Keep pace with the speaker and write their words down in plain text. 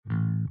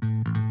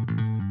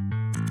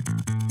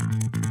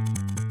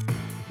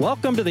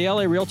Welcome to the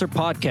LA Realtor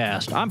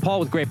Podcast. I'm Paul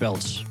with Great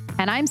Builds.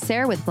 And I'm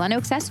Sarah with Glen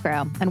Oaks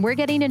Escrow, and we're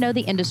getting to know the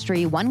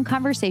industry one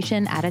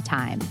conversation at a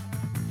time.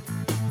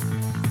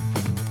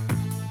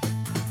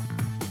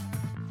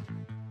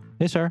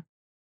 Hey, Sarah.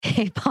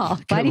 Hey, Paul.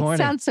 Why do you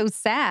sound so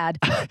sad?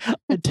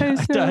 I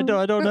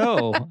don't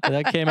know.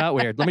 That came out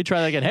weird. Let me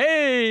try that again.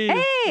 Hey!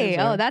 Hey!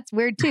 Oh, that's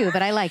weird too,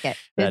 but I like it.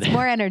 It's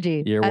more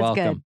energy. You're that's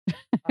welcome.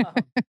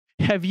 Good.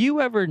 Have you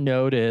ever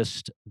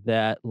noticed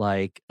that,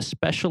 like,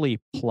 especially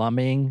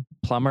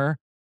plumber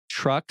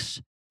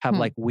trucks have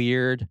like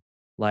weird,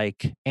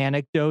 like,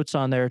 anecdotes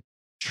on their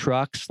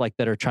trucks, like,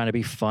 that are trying to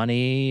be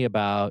funny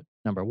about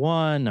number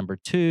one, number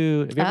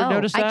two? Have you ever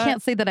noticed that? I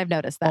can't say that I've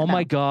noticed that. Oh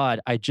my God.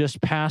 I just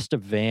passed a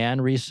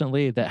van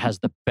recently that has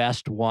the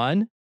best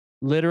one.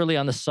 Literally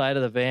on the side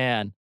of the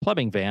van,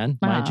 plumbing van,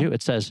 mind you,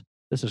 it says,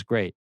 "This is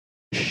great.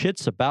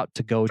 Shit's about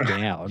to go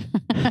down."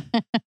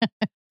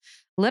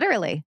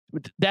 Literally.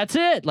 That's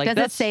it. Like,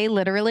 Does it say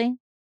literally?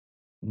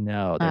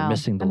 No, they're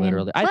missing the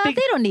literally. I think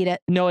they don't need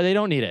it. No, they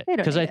don't need it.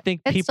 Because I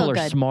think people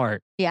are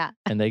smart. Yeah.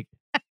 And they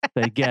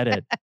get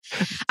it.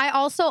 I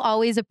also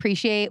always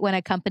appreciate when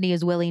a company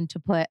is willing to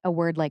put a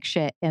word like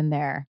shit in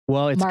there.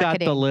 Well, it's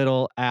marketing. got the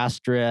little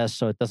asterisk,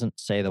 so it doesn't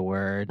say the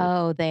word.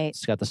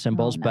 It's got the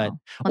symbols, no.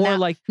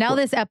 Now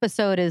this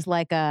episode is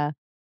like a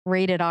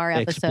rated R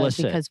episode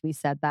explicit. Because we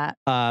said that.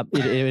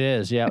 It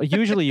is, yeah.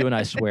 Usually you and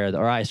I swear,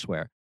 or I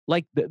swear.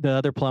 Like the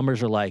other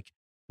plumbers are like,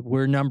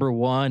 we're number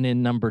one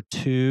in number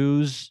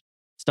twos,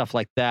 stuff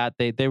like that.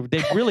 They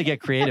really get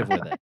creative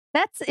with it.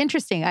 That's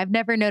interesting. I've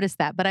never noticed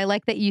that, but I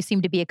like that you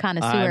seem to be a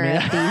connoisseur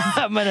of these.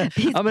 I'm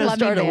gonna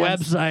start a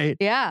website.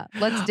 Yeah,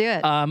 let's do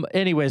it.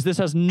 Anyways, this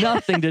has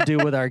nothing to do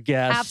with our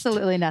guest.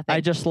 Absolutely nothing. I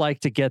just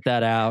like to get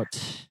that out.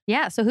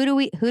 Yeah. So who do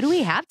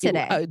we have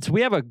today? So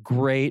we have a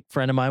great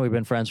friend of mine. We've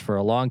been friends for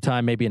a long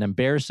time, maybe an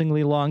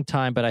embarrassingly long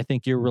time, but I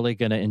think you're really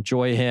going to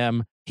enjoy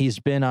him. He's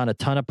been on a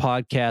ton of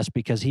podcasts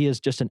because he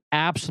is just an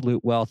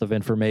absolute wealth of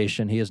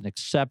information. He is an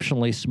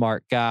exceptionally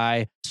smart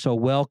guy. So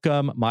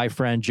welcome, my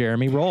friend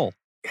Jeremy Roll.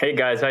 Hey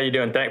guys, how you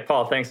doing?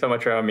 Paul, thanks so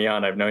much for having me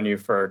on. I've known you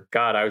for,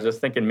 I was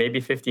just thinking maybe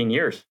 15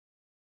 years.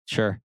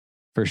 Sure.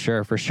 For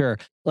sure.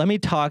 Let me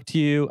talk to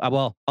you.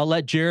 Well, I'll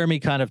let Jeremy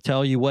kind of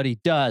tell you what he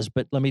does,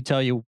 but let me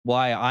tell you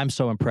why I'm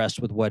so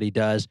impressed with what he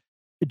does.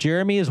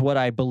 Jeremy is what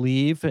I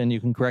believe, and you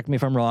can correct me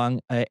if I'm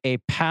wrong, a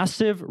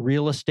passive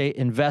real estate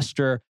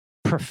investor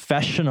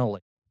professionally.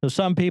 So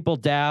some people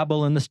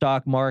dabble in the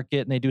stock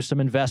market and they do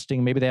some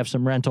investing. Maybe they have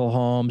some rental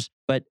homes.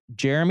 But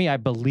Jeremy, I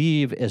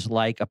believe, is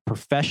like a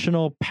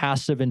professional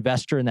passive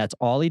investor, and that's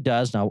all he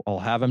does. Now, I'll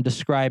have him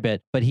describe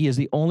it. But he is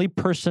the only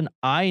person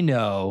I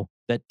know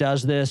that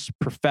does this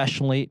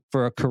professionally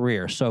for a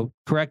career. So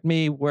correct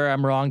me where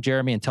I'm wrong,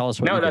 Jeremy, and tell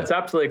us what you do. No, that's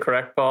absolutely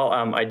correct, Paul.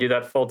 I do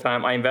that full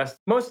time. I invest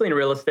mostly in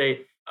real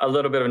estate, a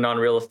little bit of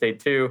non-real estate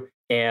too.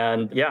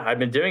 And yeah, I've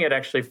been doing it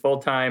actually full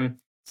time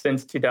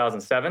since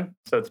 2007.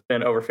 So it's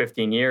been over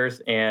 15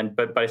 years.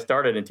 But I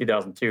started in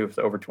 2002,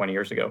 so over 20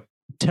 years ago.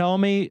 Tell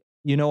me,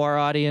 our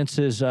audience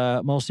is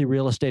mostly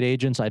real estate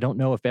agents. I don't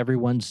know if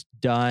everyone's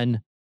done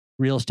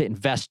real estate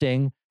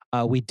investing.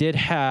 We did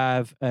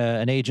have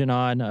an agent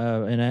on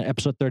in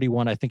episode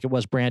 31, I think it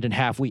was Brandon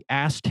Half. We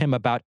asked him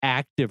about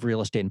active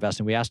real estate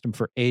investing. We asked him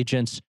for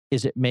agents.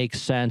 Is it make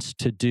sense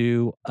to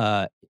do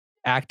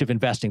active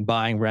investing,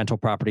 buying rental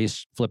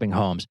properties, flipping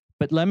homes?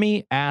 But let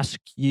me ask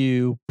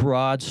you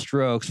broad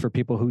strokes for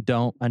people who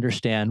don't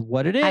understand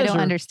what it is. I don't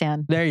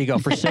understand. There you go.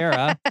 For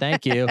Sarah,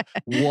 thank you.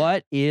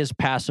 What is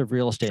passive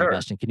real estate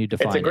investing? Can you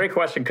define it? It's a great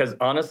question because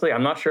honestly,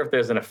 I'm not sure if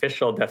there's an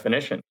official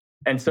definition.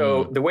 And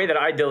so the way that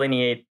I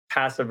delineate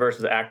passive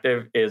versus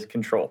active is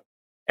control.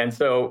 And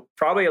so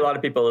probably a lot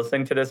of people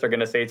listening to this are going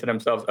to say to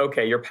themselves,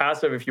 okay, you're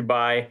passive if you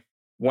buy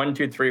 1,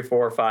 2, 3,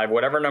 4, 5,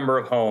 whatever number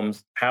of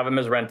homes, have them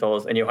as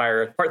rentals, and you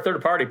hire a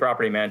third-party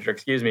property manager,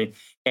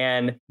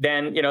 and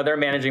then they're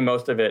managing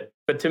most of it.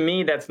 But to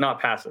me, that's not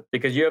passive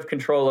because you have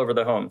control over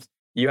the homes.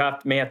 You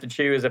may have to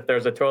choose if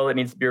there's a toilet that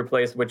needs to be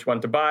replaced, which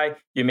one to buy.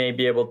 You may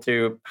be able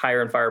to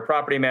hire and fire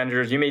property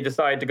managers. You may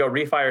decide to go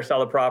refi or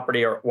sell a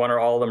property or one or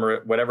all of them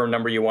or whatever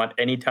number you want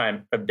any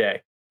time of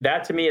day.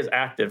 That to me is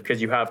active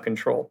because you have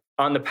control.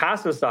 On the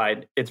passive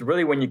side, it's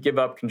really when you give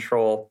up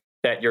control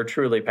that you're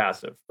truly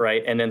passive,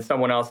 right? And then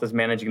someone else is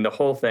managing the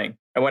whole thing.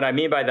 And what I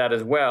mean by that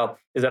as well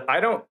is that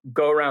I don't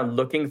go around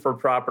looking for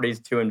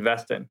properties to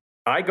invest in.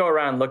 I go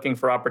around looking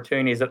for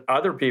opportunities that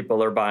other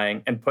people are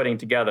buying and putting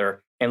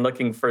together and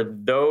looking for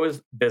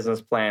those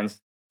business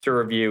plans to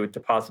review to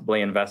possibly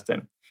invest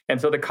in.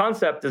 And so the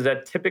concept is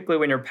that typically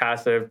when you're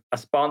passive, a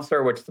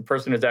sponsor, which the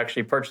person who's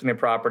actually purchasing the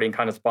property and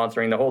kind of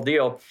sponsoring the whole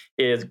deal,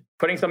 is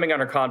putting something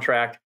under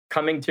contract,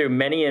 coming to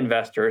many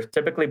investors,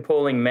 typically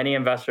pulling many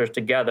investors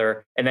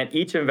together, and then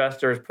each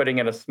investor is putting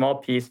in a small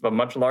piece of a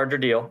much larger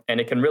deal,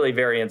 and it can really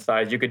vary in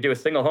size. You could do a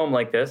single home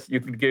like this. You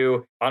could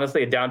do,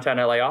 honestly, a downtown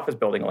LA office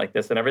building like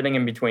this and everything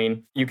in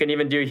between. You can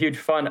even do a huge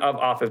fund of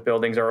office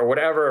buildings or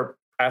whatever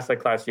asset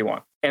class you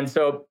want. And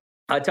so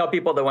I tell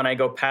people that when I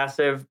go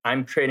passive,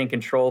 I'm trading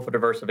control for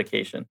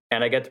diversification.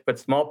 And I get to put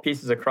small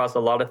pieces across a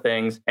lot of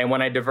things. And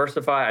when I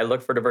diversify, I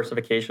look for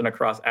diversification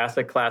across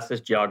asset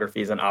classes,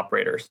 geographies, and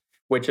operators,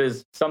 which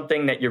is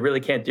something that you really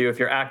can't do if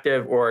you're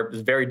active, or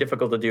is very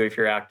difficult to do if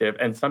you're active.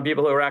 And some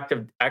people who are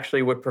active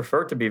actually would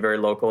prefer to be very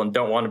local and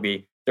don't want to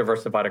be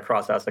diversified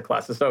across asset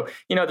classes. So,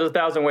 there's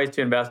 1,000 ways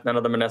to invest. None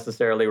of them are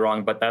necessarily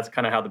wrong, but that's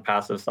kind of how the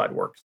passive side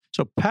works.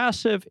 So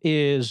passive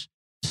is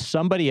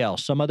somebody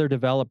else, some other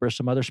developer,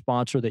 some other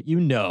sponsor that you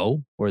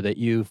know or that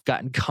you've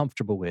gotten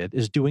comfortable with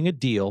is doing a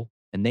deal,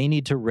 and they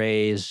need to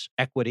raise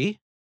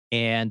equity,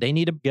 and they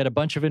need to get a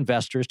bunch of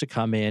investors to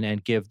come in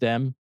and give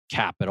them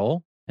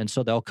capital. And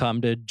so they'll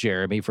come to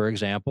Jeremy, for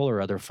example, or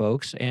other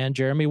folks, and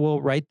Jeremy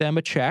will write them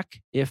a check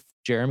if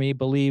Jeremy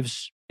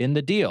believes in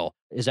the deal.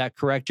 Is that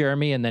correct,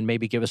 Jeremy? And then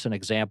maybe give us an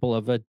example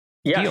of a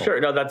deal. Sure.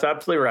 No, that's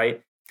absolutely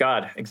right.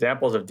 God,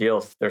 examples of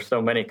deals. There's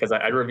so many because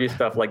I review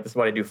stuff like this is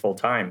what I do full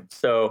time.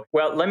 So,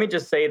 let me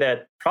just say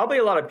that probably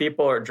a lot of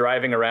people are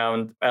driving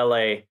around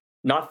LA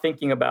not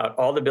thinking about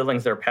all the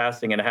buildings they're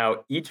passing and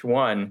how each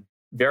one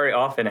very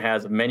often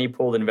has many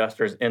pooled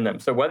investors in them.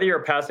 So whether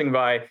you're passing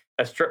by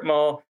a strip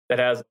mall that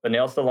has a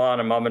nail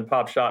salon, a mom and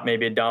pop shop,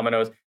 maybe a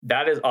Domino's,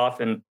 that is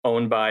often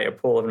owned by a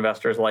pool of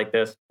investors like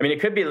this. I mean, it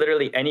could be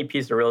literally any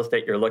piece of real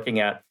estate you're looking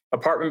at.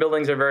 Apartment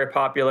buildings are very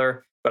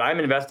popular, but I'm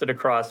invested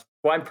across,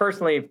 I'm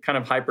personally kind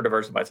of hyper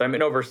diversified. So I'm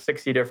in over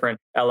 60 different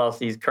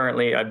LLCs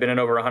currently. I've been in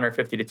over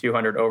 150 to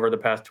 200 over the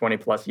past 20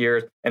 plus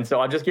years. And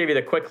so I'll just give you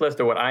the quick list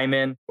of what I'm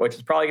in, which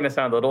is probably going to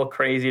sound a little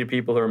crazy to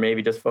people who are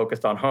maybe just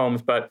focused on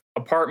homes, but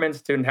apartments,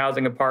 student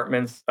housing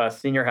apartments,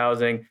 senior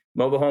housing,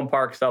 mobile home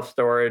park,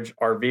 self-storage,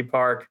 RV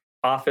park,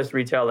 office,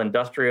 retail,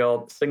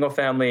 industrial, single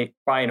family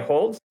buy and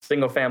holds,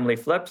 single family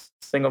flips,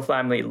 single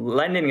family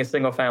lending and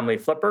single family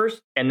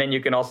flippers. And then you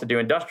can also do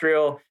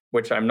industrial,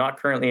 which I'm not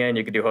currently in.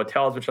 You could do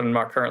hotels, which I'm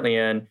not currently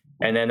in.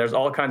 And then there's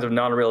all kinds of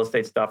non-real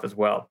estate stuff as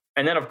well.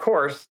 And then, of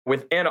course,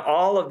 within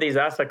all of these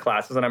asset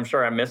classes, and I'm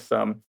sure I missed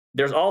some,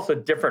 there's also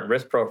different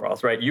risk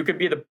profiles, right? You could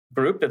be the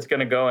group that's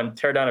going to go and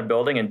tear down a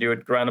building and do a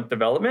ground up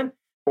development,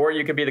 or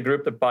you could be the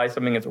group that buys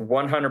something that's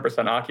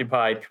 100%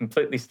 occupied,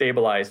 completely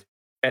stabilized,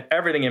 and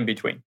everything in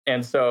between.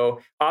 And so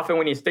often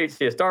when you see a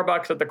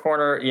Starbucks at the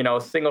corner,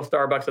 single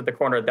Starbucks at the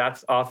corner,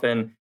 that's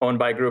often owned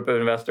by a group of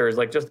investors,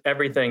 like just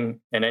everything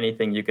and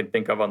anything you can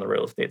think of on the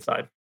real estate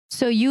side.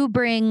 So you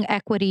bring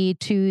equity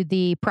to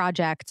the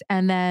project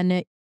and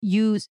then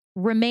you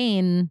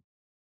remain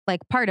like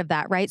part of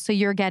that, right? So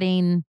you're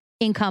getting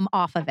income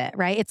off of it,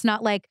 right? It's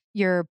not like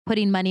you're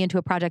putting money into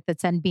a project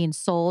that's then being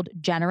sold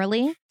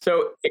generally.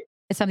 So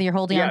it's something you're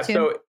holding on to?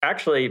 So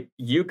actually,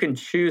 you can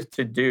choose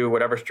to do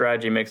whatever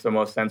strategy makes the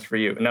most sense for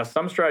you. Now,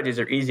 some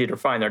strategies are easier to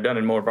find. They're done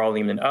in more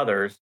volume than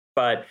others.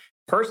 But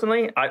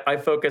personally, I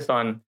focus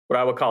on what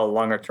I would call a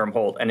longer-term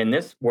hold. And in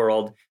this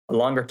world, a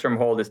longer-term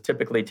hold is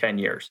typically 10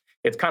 years.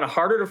 It's kind of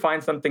harder to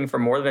find something for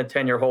more than a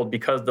 10-year hold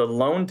because the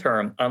loan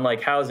term,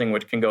 unlike housing,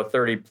 which can go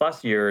 30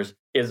 plus years,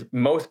 is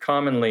most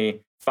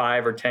commonly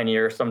 5 or 10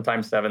 years,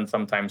 sometimes 7,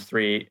 sometimes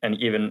 3, and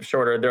even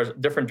shorter. There's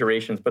different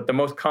durations, but the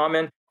most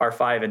common are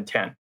 5 and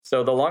 10.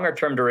 So the longer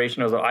term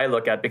duration is what I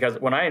look at, because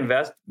when I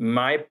invest,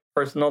 my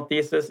personal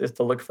thesis is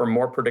to look for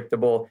more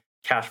predictable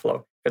cash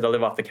flow because I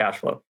live off the cash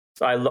flow.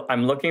 So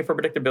I'm looking for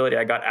predictability.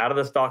 I got out of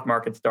the stock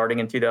market starting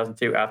in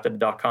 2002 after the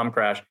dot-com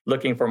crash,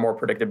 looking for more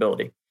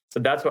predictability.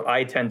 So that's what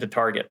I tend to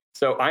target.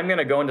 So I'm going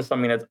to go into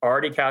something that's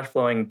already cash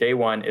flowing day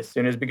one as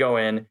soon as we go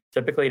in,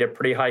 typically at a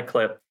pretty high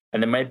clip.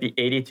 And it might be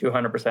 80 to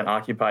 100%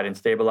 occupied and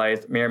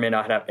stabilized, may or may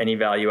not have any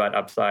value at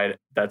upside.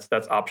 That's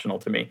optional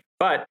to me.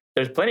 But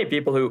there's plenty of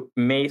people who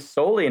may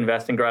solely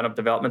invest in ground up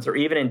developments or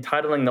even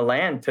entitling the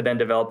land to then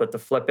develop it to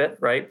flip it,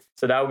 right?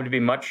 So that would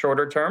be much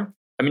shorter term.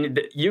 I mean,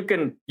 you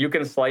can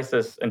slice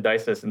this and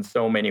dice this in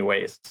so many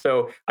ways.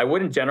 So I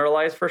wouldn't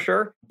generalize for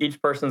sure.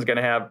 Each person's going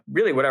to have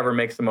really whatever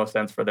makes the most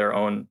sense for their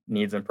own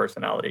needs and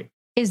personality.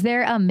 Is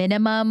there a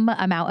minimum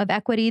amount of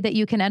equity that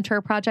you can enter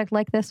a project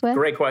like this with?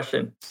 Great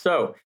question.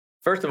 So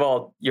first of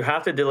all, you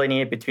have to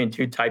delineate between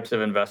two types of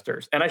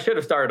investors. And I should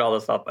have started all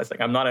this off by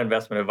saying I'm not an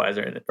investment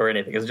advisor or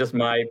anything. It's just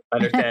my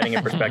understanding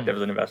and perspective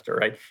as an investor,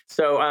 right?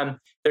 So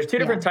there's two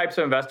different types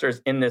of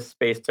investors in this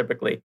space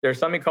typically. There's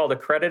something called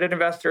accredited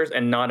investors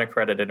and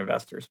non-accredited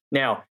investors.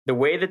 Now, the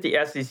way that the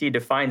SEC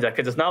defines that,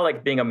 because it's not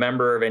like being a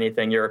member of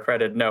anything, you're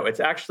accredited. No, it's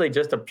actually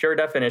just a pure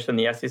definition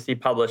the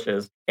SEC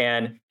publishes,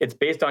 and it's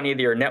based on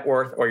either your net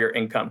worth or your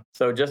income.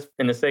 So just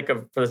for the sake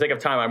of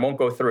time, I won't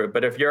go through it.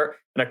 But if you're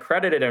an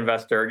accredited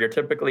investor, you're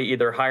typically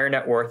either higher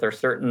net worth or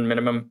certain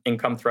minimum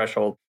income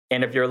threshold.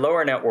 And if you're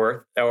lower net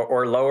worth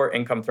or lower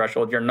income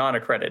threshold, you're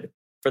non-accredited.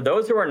 For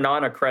those who are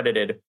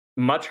non-accredited,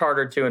 much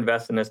harder to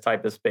invest in this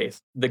type of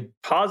space. The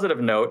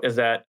positive note is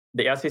that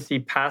the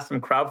SEC passed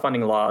some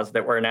crowdfunding laws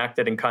that were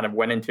enacted and kind of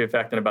went into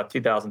effect in about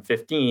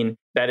 2015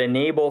 that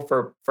enable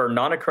for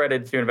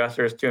non-accredited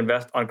investors to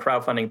invest on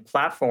crowdfunding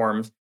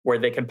platforms where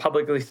they can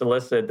publicly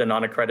solicit the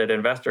non-accredited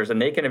investors,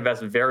 and they can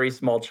invest very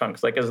small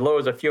chunks, like as low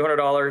as a few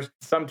 $100s,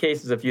 some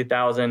cases a few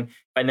thousand,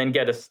 and then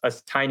get a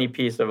tiny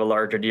piece of a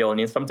larger deal.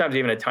 And sometimes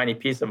even a tiny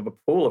piece of a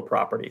pool of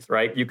properties,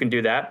 right? You can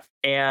do that.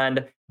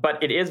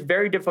 But it is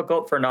very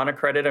difficult for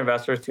non-accredited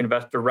investors to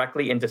invest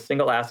directly into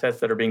single assets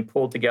that are being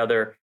pulled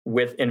together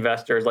with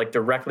investors, like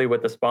directly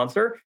with the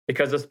sponsor,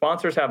 because the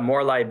sponsors have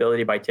more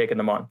liability by taking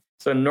them on.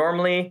 So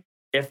normally,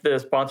 if the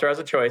sponsor has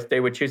a choice, they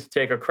would choose to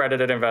take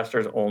accredited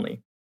investors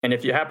only. And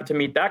if you happen to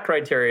meet that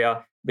criteria,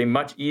 it'd be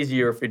much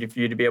easier for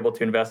you to be able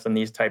to invest in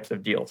these types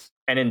of deals.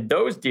 And in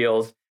those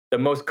deals, the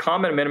most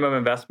common minimum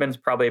investment is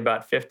probably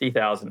about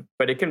 $50,000,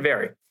 but it can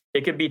vary.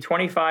 It could be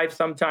 25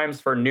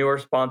 sometimes for newer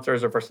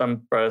sponsors or for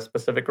some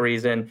specific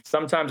reason.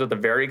 Sometimes with a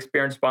very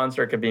experienced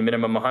sponsor, it could be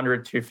minimum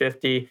 100,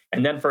 250.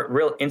 And then for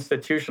real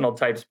institutional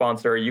type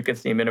sponsor, you can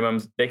see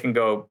minimums, they can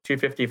go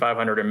 250,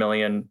 500, a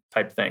million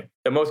type thing.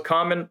 The most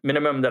common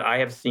minimum that I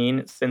have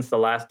seen since the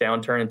last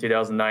downturn in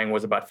 2009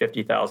 was about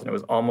 50,000. It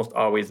was almost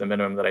always the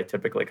minimum that I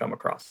typically come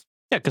across.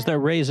 Yeah, because they're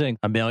raising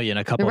 $1 million,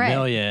 a couple Right.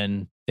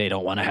 million. They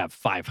don't want to have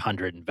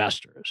 500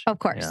 investors. Of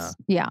course.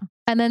 Yeah.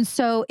 And then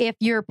so if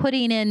you're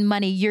putting in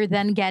money, you're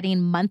then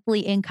getting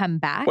monthly income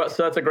back? Well,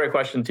 so that's a great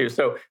question too.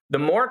 So the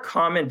more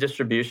common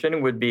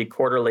distribution would be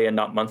quarterly and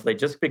not monthly,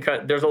 just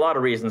because there's a lot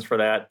of reasons for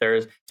that.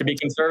 There's to be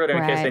conservative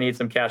in case they need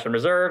some cash in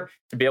reserve,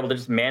 to be able to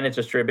just manage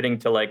distributing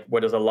to like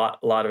what is a lot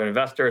of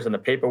investors and the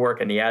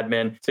paperwork and the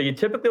admin. So you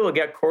typically will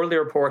get quarterly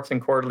reports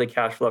and quarterly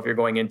cash flow if you're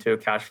going into a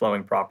cash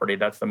flowing property.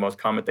 That's the most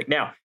common thing.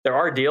 Now, there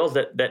are deals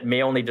that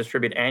may only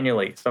distribute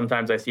annually.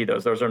 Sometimes I see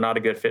those. Those are not a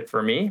good fit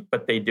for me,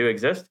 but they do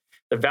exist.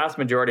 The vast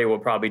majority will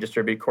probably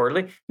distribute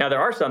quarterly. Now, there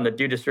are some that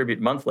do distribute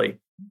monthly,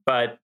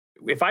 but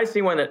if I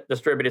see one that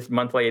distributes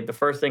monthly, the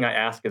first thing I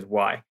ask is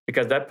why,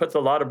 because that puts a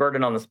lot of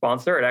burden on the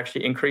sponsor. It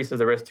actually increases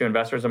the risk to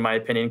investors, in my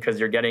opinion, because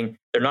they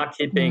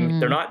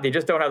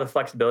just don't have the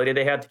flexibility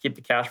they have to keep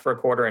the cash for a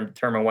quarter and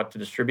determine what to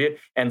distribute.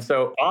 And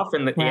so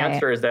often the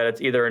answer is that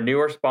it's either a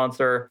newer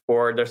sponsor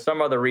or there's some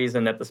other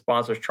reason that the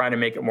sponsor is trying to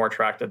make it more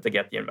attractive to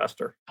get the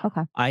investor.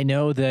 Okay. I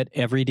know that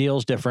every deal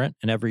is different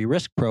and every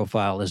risk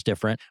profile is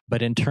different,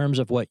 but in terms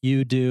of what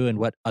you do and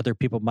what other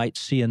people might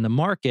see in the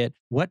market,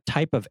 what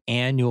type of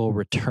annual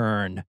return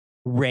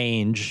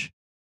range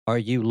are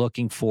you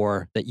looking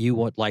for that you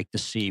would like to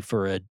see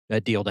for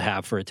a deal to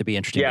have for it to be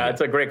interesting? Yeah,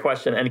 it's a great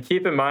question. And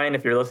keep in mind,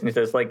 if you're listening to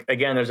this, like,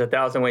 again, there's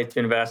 1,000 ways to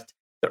invest.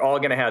 They're all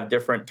going to have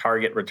different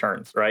target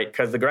returns, right?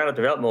 Because the ground-up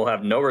development will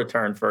have no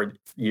return for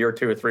year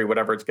 2 or 3,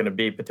 whatever it's going to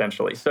be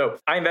potentially. So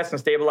I invest in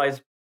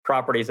stabilized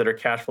properties that are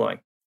cash flowing.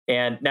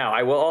 And now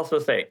I will also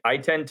say, I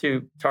tend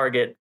to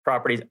target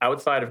properties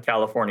outside of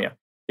California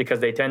because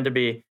they tend to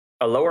be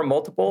a lower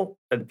multiple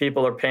that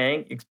people are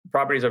paying.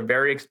 Properties are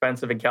very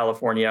expensive in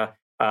California.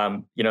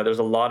 There's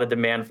a lot of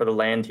demand for the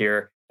land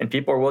here, and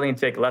people are willing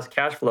to take less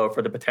cash flow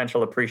for the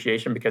potential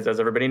appreciation because, as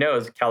everybody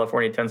knows,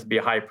 California tends to be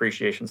a high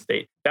appreciation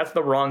state. That's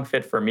the wrong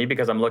fit for me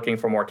because I'm looking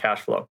for more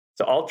cash flow.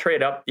 So I'll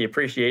trade up the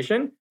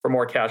appreciation for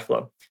more cash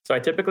flow. So I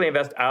typically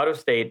invest out of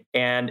state,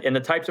 and in the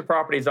types of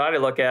properties that I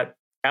look at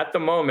the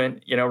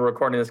moment, we're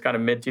recording this kind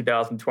of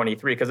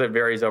mid-2023 because it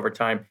varies over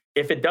time.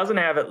 If it doesn't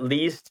have at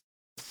least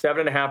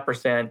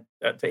 7.5%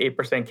 to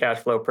 8% cash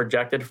flow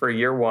projected for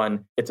year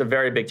 1, it's a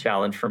very big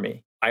challenge for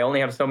me. I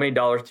only have so many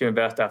dollars to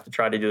invest. I have to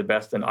try to do the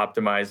best and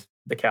optimize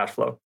the cash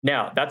flow.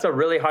 Now, that's a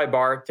really high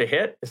bar to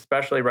hit,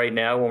 especially right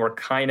now when we're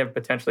kind of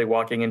potentially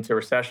walking into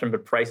recession,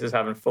 but prices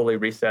haven't fully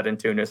reset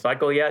into a new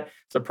cycle yet.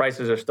 So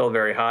prices are still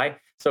very high.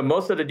 So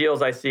most of the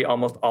deals I see,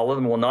 almost all of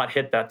them will not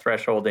hit that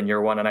threshold in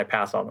year 1, and I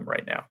pass on them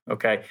right now.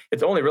 Okay.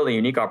 It's only really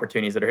unique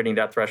opportunities that are hitting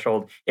that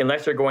threshold,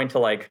 unless you're going to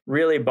like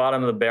really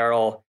bottom of the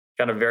barrel,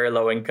 kind of very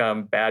low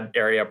income, bad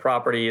area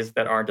properties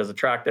that aren't as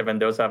attractive.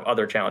 And those have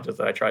other challenges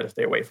that I try to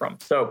stay away from.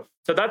 So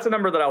that's the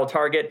number that I will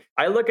target.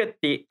 I look at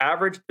the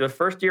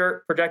first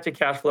year projected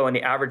cash flow and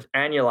the average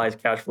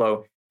annualized cash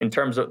flow in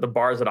terms of the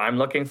bars that I'm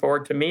looking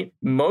forward to meet.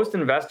 Most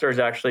investors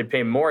actually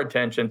pay more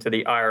attention to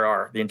the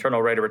IRR, the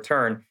internal rate of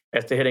return,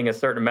 as to hitting a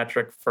certain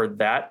metric for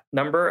that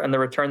number and the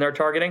return they're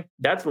targeting.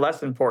 That's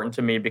less important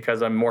to me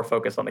because I'm more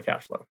focused on the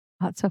cash flow.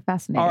 That's so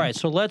fascinating. All right,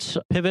 so let's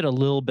pivot a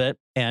little bit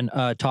and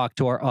talk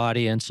to our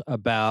audience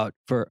about,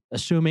 for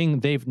assuming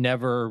they've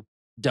never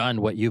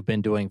done what you've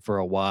been doing for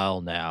a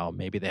while now.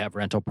 Maybe they have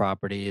rental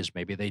properties,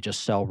 maybe they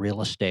just sell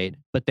real estate,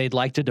 but they'd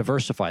like to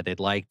diversify. They'd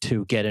like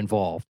to get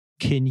involved.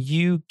 Can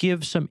you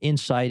give some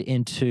insight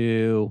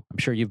into, I'm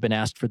sure you've been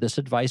asked for this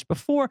advice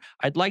before,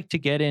 I'd like to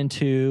get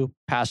into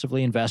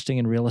passively investing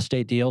in real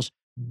estate deals.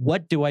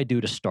 What do I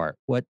do to start?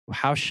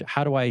 How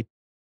do I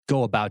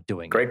go about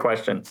doing it? Great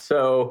question.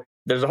 So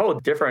there's a lot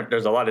of different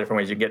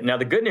ways you get. Now,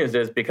 the good news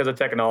is because of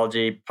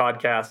technology,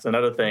 podcasts, and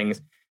other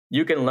things,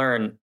 you can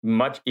learn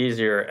much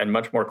easier and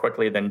much more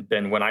quickly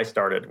than when I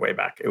started way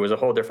back. It was a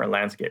whole different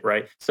landscape,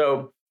 right?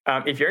 So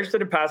if you're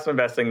interested in passive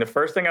investing, the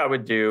first thing I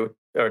would do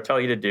or tell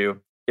you to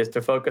do is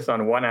to focus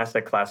on one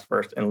asset class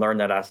first and learn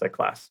that asset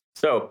class.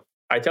 So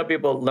I tell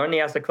people, learn the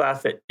asset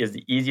class that is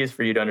the easiest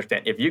for you to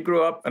understand. If you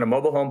grew up in a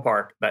mobile home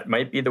park, that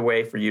might be the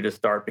way for you to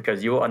start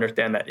because you will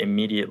understand that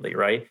immediately,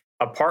 right?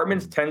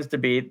 Apartments tends to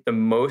be the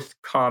most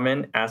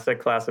common asset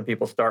class that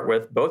people start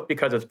with, both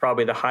because it's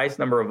probably the highest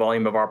number of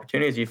volume of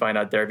opportunities you find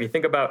out there. If you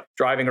think about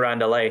driving around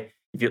LA,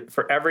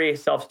 for every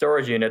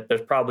self-storage unit,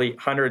 there's probably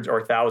hundreds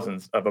or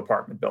thousands of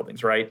apartment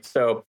buildings, right?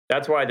 So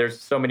that's why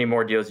there's so many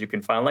more deals you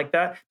can find like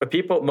that. But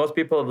most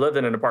people have lived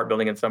in an apartment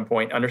building at some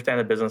point, understand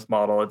the business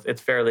model.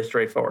 It's fairly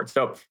straightforward.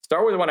 So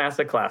start with one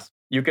asset class.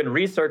 You can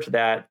research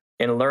that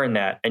and learn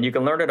that. And you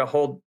can learn it a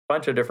whole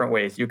bunch of different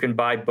ways. You can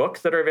buy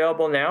books that are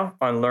available now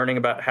on learning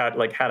about how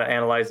to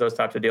analyze those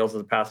types of deals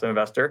as a passive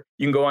investor.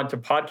 You can go on to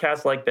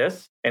podcasts like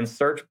this and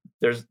search.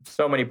 There's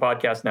so many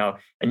podcasts now.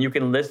 And you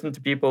can listen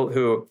to people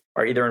who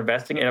are either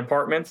investing in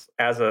apartments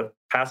as a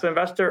passive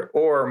investor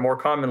or more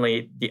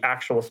commonly, the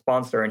actual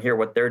sponsor and hear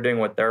what they're doing,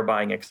 what they're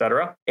buying, et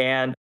cetera.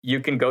 And you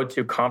can go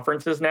to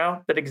conferences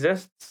now that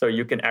exist. So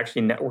you can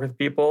actually network with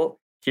people,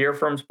 hear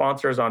from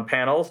sponsors on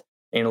panels,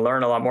 and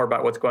learn a lot more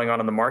about what's going on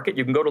in the market.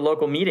 You can go to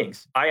local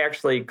meetings. I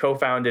actually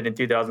co-founded in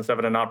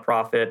 2007 a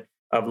nonprofit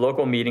of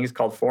local meetings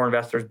called For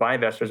Investors by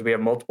Investors. We have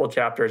multiple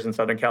chapters in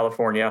Southern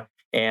California.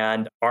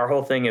 And our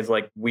whole thing is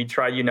we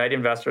try to unite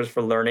investors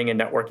for learning and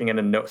networking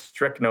in a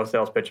strict no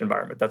sales pitch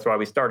environment. That's why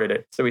we started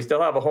it. So we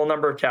still have a whole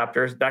number of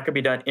chapters that could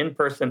be done in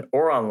person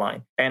or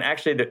online. And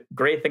actually the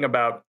great thing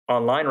about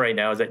online right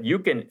now is that you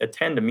can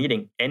attend a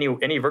meeting,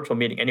 any virtual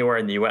meeting anywhere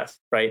in the US,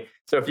 right?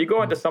 So if you go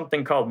onto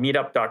something called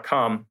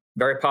meetup.com,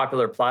 very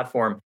popular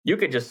platform, you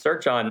could just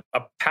search on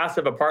a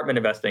passive apartment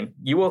investing.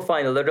 You will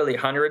find literally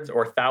hundreds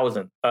or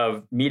thousands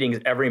of meetings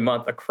every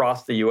month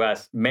across the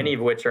US, many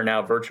of which are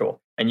now virtual.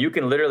 And you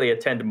can literally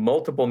attend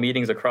multiple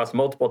meetings across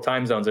multiple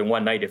time zones in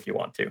one night if you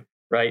want to,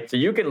 right? So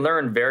you can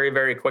learn very,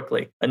 very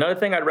quickly. Another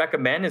thing I'd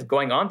recommend is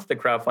going onto the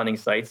crowdfunding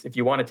sites if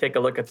you want to take a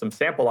look at some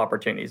sample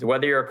opportunities.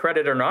 Whether you're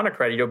accredited or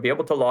non-accredited, you'll be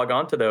able to log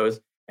on to those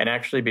and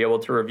actually be able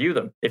to review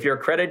them. If you're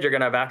accredited, you're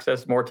going to have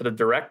access more to the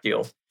direct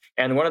deals.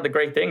 And one of the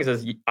great things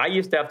is I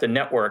used to have to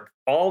network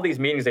all these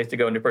meetings I used to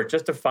go into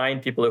just to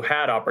find people who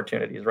had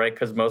opportunities, right?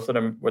 Because most of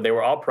them, they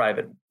were all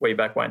private way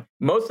back when.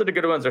 Most of the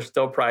good ones are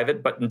still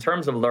private, but in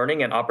terms of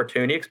learning and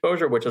opportunity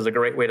exposure, which is a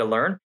great way to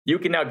learn, you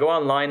can now go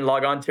online,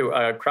 log on to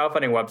a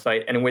crowdfunding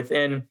website, and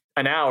within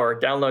an hour,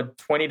 download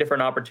 20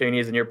 different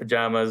opportunities in your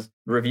pajamas,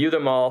 review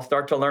them all,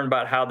 start to learn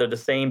about how they're the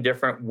same,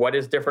 different, what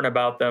is different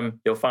about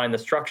them. You'll find the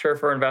structure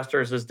for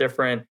investors is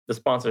different, the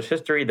sponsor's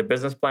history, the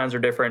business plans are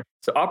different.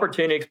 So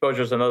opportunity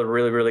exposure is another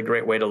really, really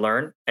great way to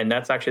learn. And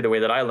that's actually the way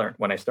that I learned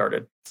when I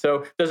started.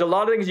 So there's a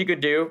lot of things you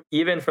could do,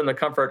 even from the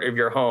comfort of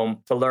your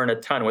home, to learn a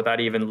ton without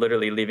even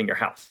literally leaving your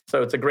house.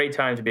 So it's a great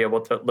time to be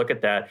able to look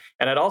at that.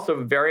 And I'd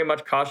also very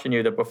much caution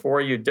you that before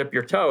you dip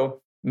your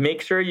toe,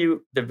 make sure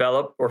you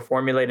develop or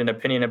formulate an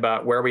opinion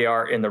about where we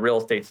are in the real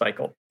estate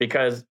cycle,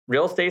 because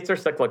real estates are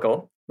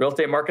cyclical. Real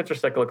estate markets are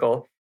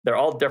cyclical. They're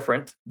all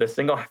different. The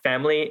single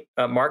family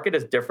market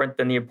is different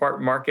than the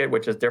apartment market,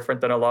 which is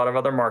different than a lot of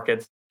other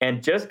markets.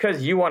 And just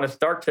because you want to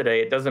start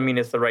today, it doesn't mean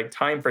it's the right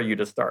time for you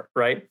to start,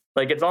 right?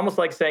 It's almost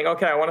like saying,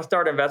 okay, I want to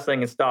start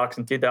investing in stocks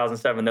in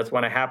 2007. That's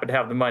when I happen to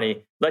have the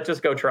money. Let's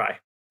just go try,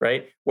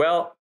 right?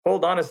 Well,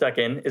 hold on a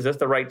second. Is this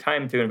the right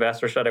time to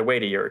invest or should I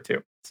wait a year or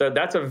two? So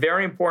that's a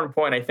very important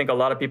point I think a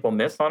lot of people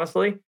miss,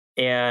 honestly.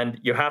 And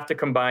you have to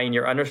combine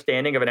your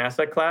understanding of an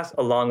asset class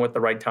along with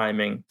the right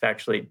timing to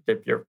actually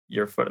dip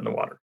your foot in the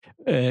water.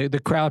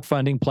 The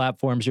crowdfunding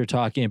platforms you're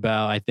talking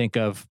about, I think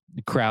of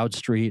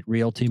CrowdStreet,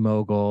 Realty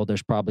Mogul.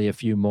 There's probably a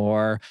few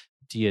more.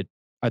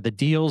 Are the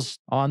deals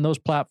on those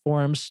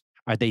platforms,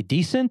 are they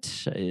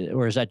decent,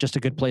 or is that just a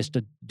good place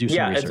to do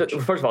some research?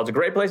 First of all, it's a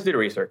great place to do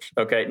research.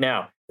 Okay,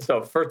 now,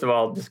 so first of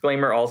all,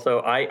 disclaimer also,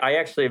 I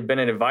actually have been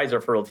an advisor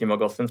for Realty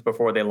Mogul since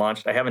before they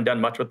launched. I haven't done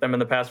much with them in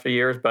the past few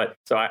years, but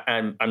so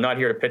I'm not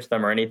here to pitch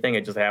them or anything. I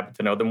just happen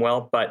to know them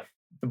well. But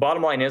the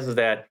bottom line is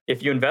that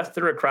if you invest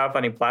through a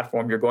crowdfunding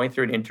platform, you're going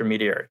through an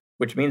intermediary,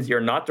 which means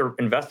you're not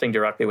investing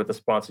directly with the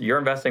sponsor. You're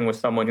investing with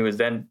someone who is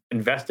then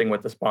investing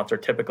with the sponsor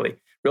typically.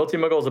 Realty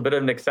Mogul is a bit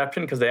of an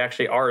exception because they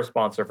actually are a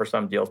sponsor for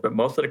some deals, but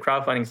most of the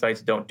crowdfunding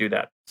sites don't do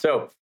that.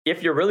 So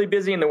if you're really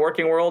busy in the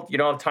working world, you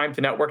don't have time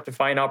to network to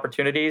find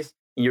opportunities,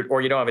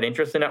 or you don't have an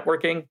interest in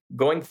networking,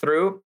 going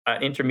through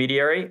an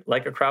intermediary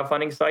like a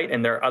crowdfunding site,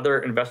 and there are other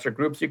investor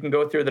groups you can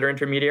go through that are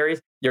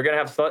intermediaries, you're going to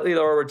have slightly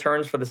lower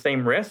returns for the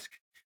same risk,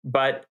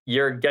 but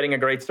you're getting a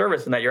great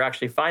service in that you're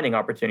actually finding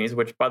opportunities,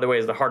 which, by the way,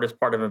 is the hardest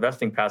part of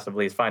investing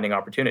passively, is finding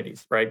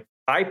opportunities, right?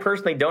 I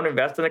personally don't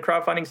invest in the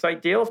crowdfunding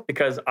site deals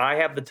because I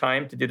have the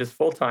time to do this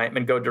full time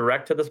and go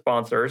direct to the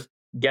sponsors,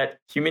 get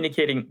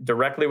communicating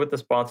directly with the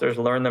sponsors,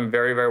 learn them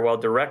very, very well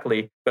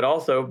directly, but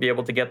also be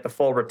able to get the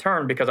full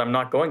return because I'm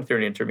not going through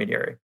an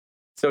intermediary.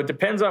 So it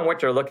depends on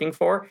what you're looking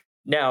for.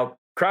 Now,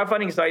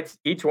 crowdfunding sites,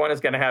 each one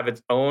is going to have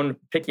its own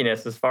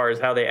pickiness as far as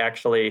how they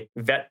actually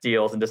vet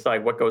deals and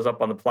decide what goes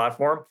up on the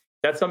platform.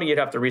 that's something you'd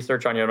have to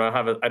research on.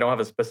 I don't have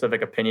a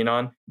specific opinion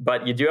on,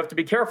 but you do have to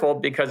be careful,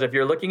 because if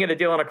you're looking at a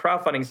deal on a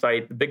crowdfunding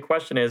site, the big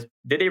question is,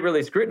 did they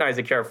really scrutinize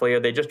it carefully? Or are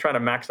they just trying to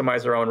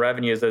maximize their own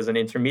revenues as an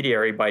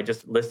intermediary by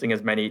just listing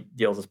as many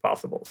deals as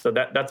possible? So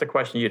that's a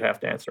question you'd have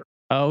to answer.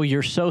 Oh,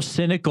 you're so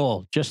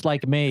cynical, just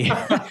like me.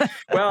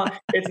 Well,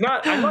 I'm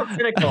not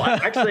cynical.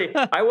 Actually,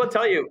 I will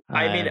tell you,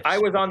 I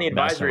was on the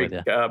advisory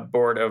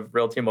board of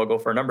Realty Mogul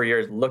for a number of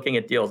years looking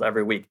at deals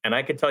every week. And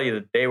I could tell you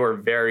that they were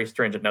very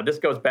stringent. Now, this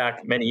goes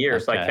back many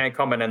years, so I can't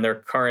comment on their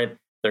current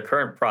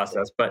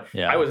process, but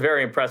I was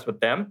very impressed with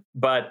them.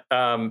 But,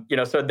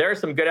 so there are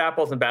some good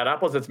apples and bad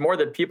apples. It's more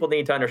that people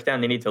need to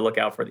understand they need to look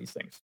out for these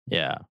things.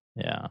 Yeah.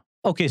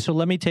 Okay, so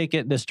let me take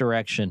it this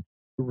direction.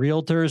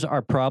 Realtors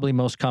are probably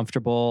most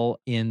comfortable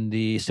in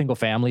the single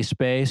family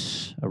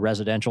space, a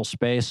residential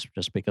space,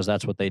 just because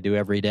that's what they do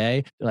every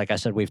day. Like I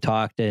said, we've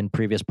talked in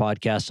previous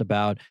podcasts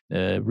about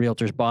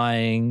realtors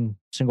buying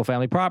single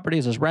family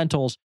properties as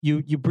rentals.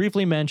 You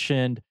briefly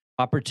mentioned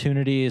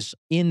opportunities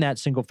in that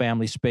single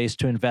family space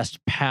to invest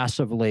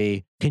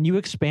passively. Can you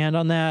expand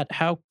on that?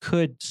 How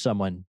could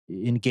someone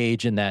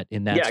engage in that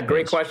space?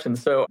 Great question.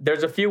 So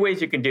there's a few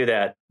ways you can do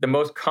that. The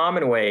most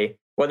common way,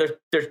 well,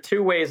 there's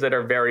two ways that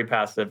are very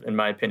passive, in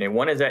my opinion.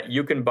 One is that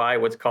you can buy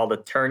what's called a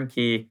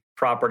turnkey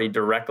property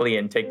directly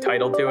and take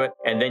title to it.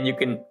 And then you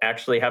can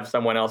actually have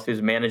someone else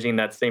who's managing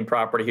that same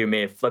property who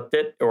may have flipped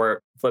it,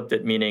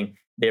 meaning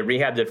they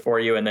rehabbed it for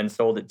you and then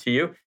sold it to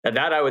you. Now,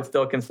 that I would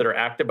still consider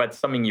active, but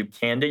something you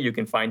can do. You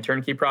can find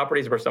turnkey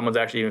properties where someone's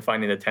actually even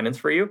finding the tenants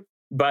for you.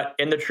 But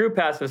in the true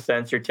passive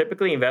sense, you're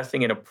typically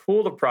investing in a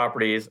pool of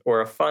properties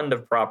or a fund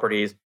of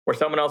properties where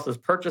someone else is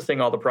purchasing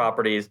all the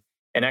properties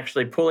and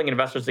actually pulling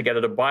investors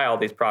together to buy all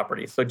these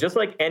properties. So just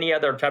like any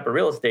other type of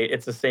real estate,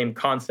 it's the same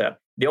concept.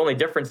 The only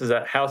difference is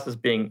that houses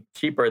being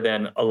cheaper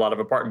than a lot of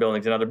apartment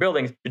buildings and other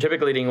buildings, you're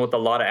typically dealing with a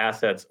lot of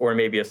assets or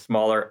maybe a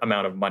smaller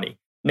amount of money.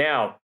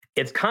 Now,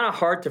 it's kind of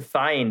hard to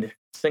find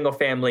single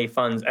family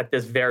funds at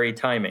this very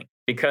timing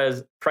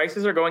because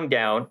prices are going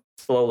down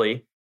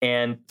slowly.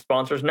 And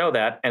sponsors know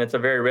that, and it's a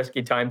very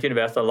risky time to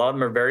invest. A lot of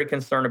them are very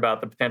concerned about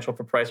the potential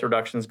for price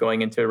reductions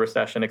going into a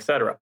recession, et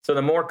cetera. So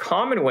the more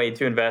common way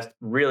to invest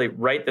really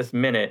right this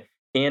minute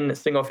in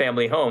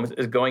single-family homes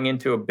is going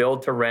into a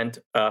build-to-rent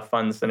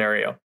fund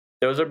scenario.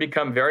 Those have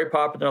become very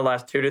popular in the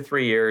last 2 to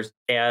 3 years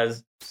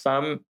as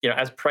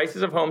as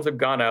prices of homes have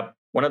gone up.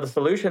 One of the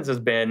solutions has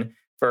been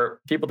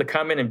for people to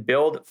come in and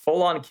build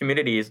full-on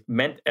communities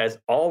meant as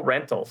all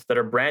rentals that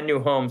are brand new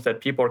homes that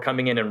people are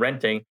coming in and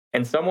renting.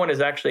 And someone is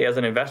actually, as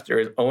an investor,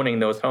 is owning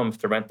those homes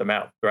to rent them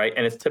out, right?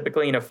 And it's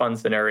typically in a fund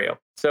scenario.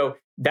 So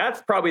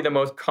that's probably the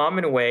most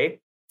common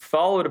way,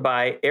 followed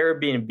by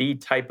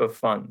Airbnb type of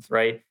funds,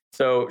 right?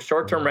 So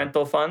short-term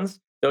rental funds,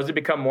 those have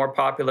become more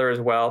popular as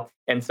well.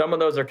 And some of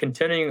those are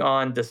continuing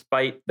on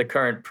despite the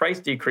current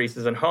price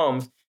decreases in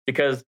homes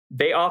because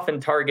they often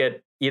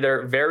target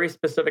either very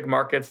specific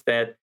markets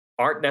that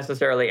aren't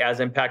necessarily as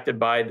impacted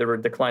by the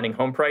declining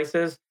home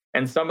prices.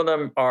 And some of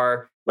them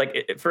are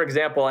like, for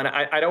example, and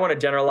I don't want to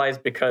generalize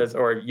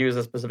or use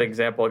a specific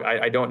example.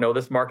 I don't know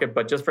this market,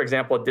 but just for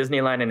example,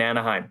 Disneyland in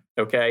Anaheim,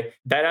 okay?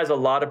 That has a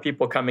lot of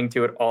people coming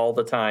to it all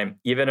the time,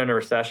 even in a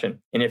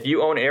recession. And if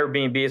you own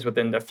Airbnbs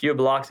within a few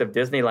blocks of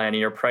Disneyland and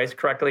you're priced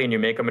correctly and you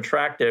make them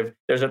attractive,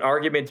 there's an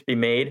argument to be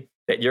made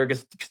that you're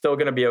still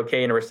going to be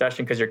okay in a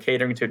recession because you're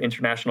catering to an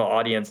international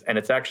audience. And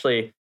it's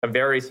actually a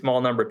very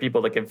small number of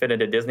people that can fit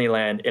into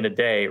Disneyland in a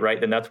day,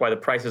 right? And that's why the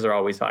prices are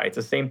always high. It's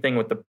the same thing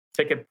with the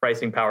ticket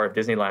pricing power of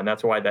Disneyland.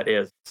 That's why that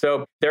is.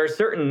 So there are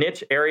certain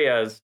niche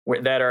areas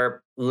that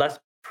are less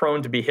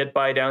prone to be hit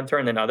by a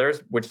downturn than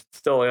others, which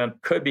still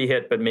could be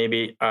hit, but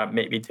maybe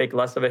take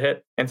less of a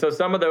hit. And so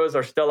some of those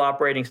are still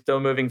operating,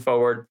 still moving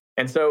forward.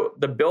 And so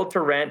the build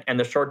to rent and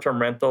the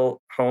short-term rental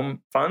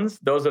home funds,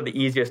 those are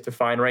the easiest to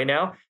find right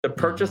now. The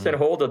purchase and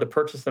hold or the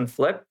purchase and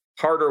flip,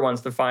 harder ones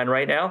to find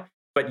right now,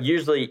 but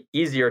usually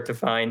easier to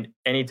find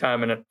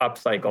anytime in an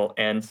upcycle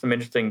and some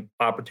interesting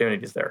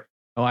opportunities there.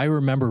 Oh, I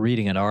remember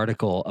reading an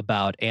article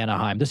about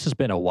Anaheim. This has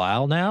been a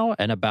while now,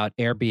 and about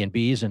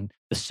Airbnbs and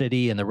the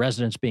city and the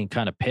residents being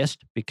kind of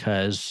pissed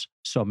because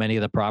so many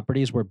of the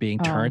properties were being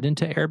turned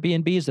into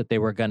Airbnbs that they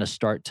were going to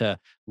start to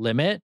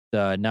limit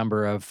the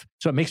number of.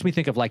 So it makes me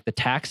think of like the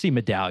taxi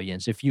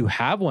medallions. If you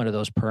have one of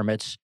those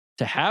permits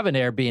to have an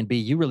Airbnb,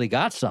 you really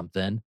got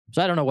something.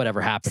 So I don't know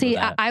whatever happened. See,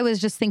 I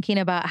was just thinking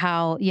about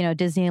how,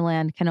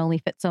 Disneyland can only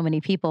fit so many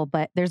people,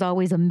 but there's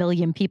always a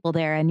million people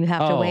there and you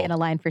have to wait in a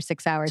line for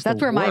 6 hours. That's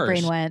where my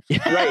brain went.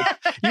 Right.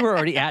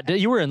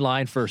 You were in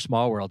line for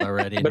Small World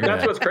already. But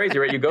that's what's crazy,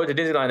 right? You go to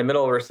Disneyland in the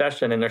middle of a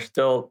recession and there's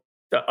still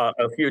a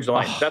huge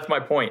line. That's my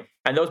point.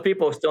 And those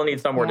people still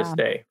need somewhere to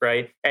stay,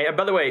 right? And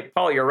by the way,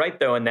 Paul, you're right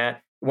though in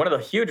that one of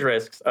the huge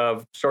risks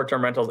of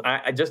short-term rentals,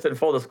 I just in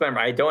full disclaimer,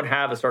 I don't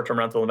have a short-term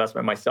rental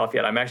investment myself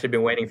yet. I'm actually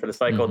been waiting for the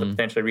cycle to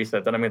potentially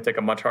reset. Then I'm going to take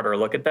a much harder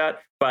look at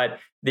that. But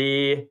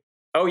the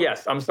Oh,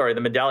 yes. I'm sorry,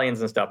 the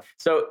medallions and stuff.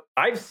 So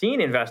I've seen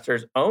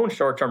investors own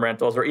short-term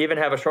rentals or even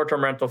have a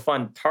short-term rental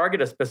fund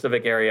target a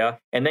specific area.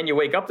 And then you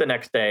wake up the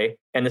next day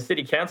and the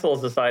city council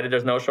has decided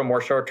there's no more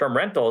short-term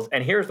rentals.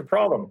 And here's the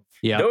problem.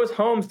 Yeah. Those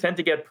homes tend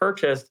to get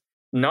purchased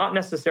not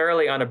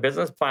necessarily on a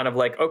business plan of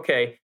like,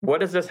 okay,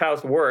 what is this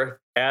house worth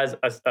as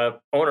a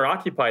owner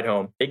occupied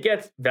home? It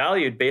gets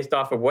valued based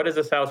off of what is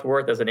this house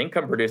worth as an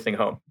income producing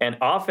home. And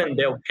often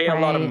they'll pay a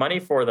lot of money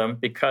for them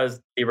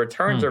because the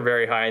returns are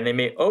very high and they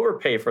may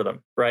overpay for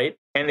them, right?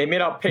 And they may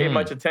not pay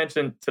much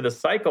attention to the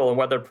cycle and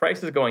whether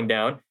price is going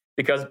down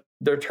because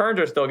the returns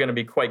are still going to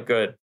be quite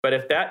good. But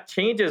if that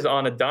changes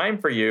on a dime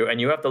for you and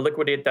you have to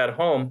liquidate that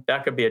home,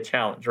 that could be a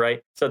challenge,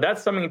 right? So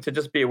that's something to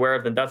just be aware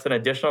of, that that's an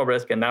additional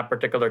risk in that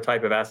particular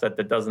type of asset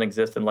that doesn't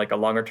exist in like a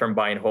longer term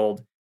buy and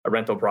hold, a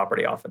rental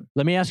property often.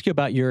 Let me ask you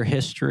about your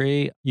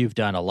history. You've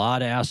done a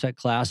lot of asset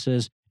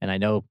classes, and I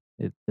know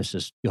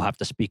you'll have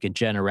to speak in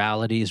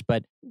generalities,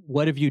 but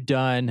what have you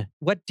done?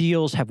 What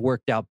deals have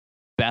worked out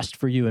best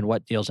for you and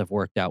what deals have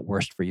worked out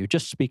worst for you?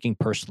 Just speaking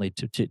personally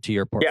to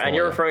your portfolio. Yeah, and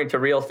you're referring to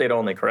real estate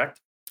only, correct?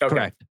 Okay.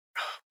 Correct.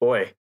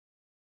 Boy.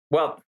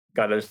 Well,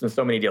 God, there's been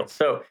so many deals.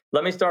 So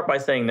let me start by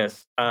saying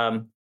this.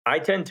 I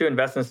tend to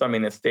invest in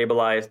something that's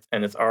stabilized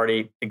and it's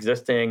already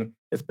existing.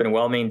 It's been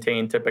well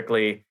maintained,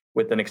 typically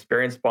with an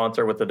experienced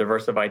sponsor with a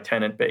diversified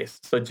tenant base.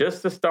 So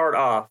just to start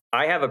off,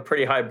 I have a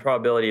pretty high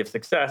probability of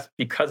success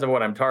because of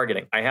what I'm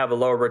targeting. I have a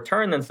lower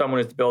return than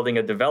someone who's building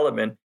a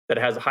development that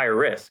has a higher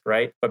risk,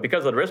 right? But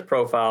because of the risk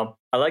profile,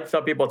 I like to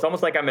tell people it's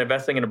almost like I'm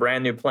investing in a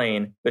brand new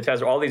plane which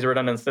has all these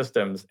redundant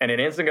systems and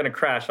it isn't going to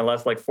crash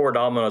unless like 4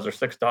 dominoes or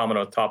 6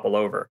 dominoes topple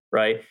over,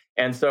 right?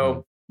 And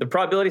so the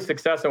probability of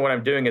success in what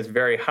I'm doing is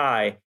very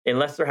high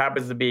unless there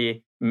happens to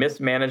be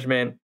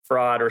mismanagement,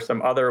 fraud, or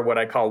some other what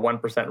I call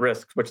 1%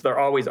 risks, which there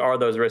always are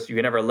those risks. You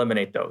can never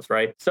eliminate those,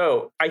 right?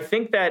 So I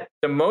think that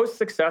the most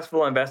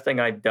successful investing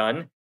I've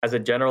done as a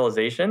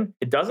generalization,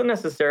 it doesn't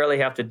necessarily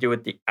have to do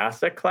with the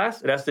asset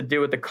class. It has to do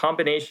with the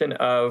combination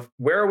of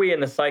where are we in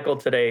the cycle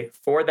today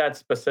for that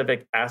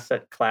specific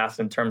asset class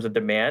in terms of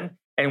demand,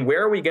 and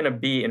where are we going to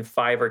be in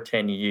 5 or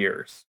 10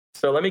 years?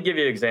 So let me give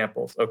you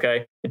examples,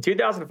 okay? In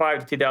 2005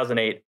 to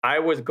 2008, I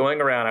was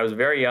going around, I was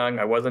very young,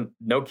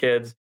 no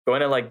kids,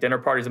 going to like dinner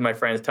parties with my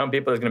friends, telling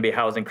people there's going to be a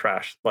housing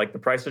crash. Like the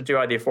prices are too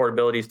high, the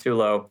affordability is too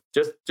low,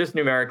 just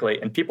numerically.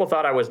 And people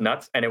thought I was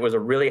nuts. And it was a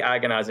really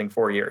agonizing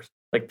 4 years.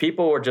 Like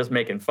people were just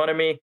making fun of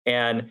me.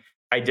 And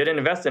I didn't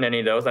invest in any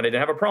of those. And I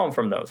didn't have a problem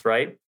from those,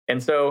 right?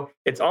 And so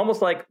it's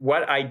almost like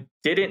what I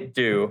didn't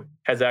do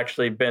has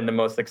actually been the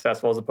most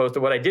successful as opposed to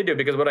what I did do.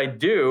 Because what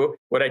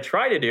I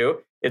try to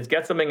do is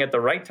get something at the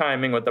right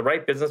timing with the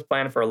right business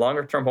plan for a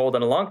longer term hold.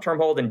 And a long term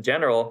hold in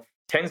general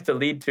tends to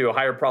lead to a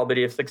higher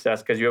probability of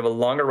success because you have a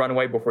longer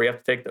runway before you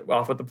have to take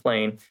off with the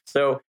plane.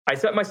 So I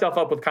set myself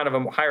up with kind of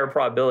a higher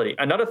probability.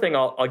 Another thing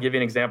I'll give you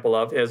an example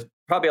of is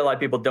probably a lot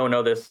of people don't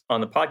know this on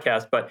the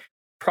podcast, but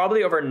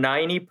probably over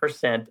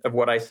 90% of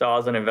what I saw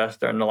as an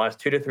investor in the last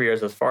 2 to 3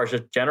 years, as far as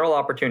just general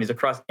opportunities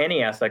across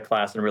any asset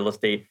class in real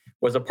estate,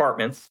 was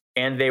apartments.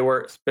 And they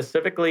were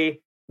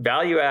specifically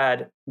value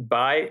add,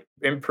 buy,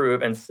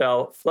 improve, and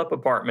sell flip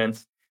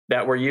apartments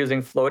that were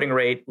using floating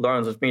rate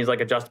loans, which means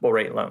like adjustable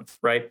rate loans,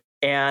 right?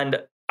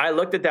 And I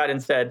looked at that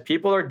and said,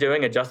 people are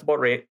doing adjustable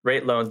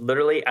rate loans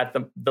literally at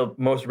the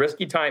most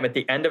risky time at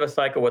the end of a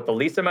cycle with the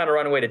least amount of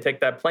runway to take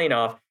that plane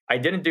off. I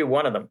didn't do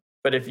one of them.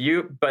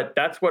 But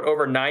that's what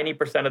over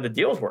 90% of the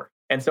deals were.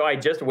 And so I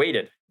just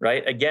waited,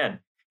 right? Again.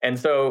 And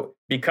so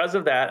because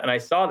of that, and I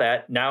saw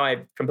that, now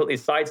I've completely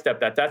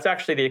sidestepped that. That's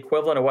actually the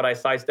equivalent of what I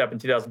sidestepped in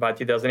 2005,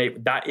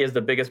 2008. That is the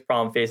biggest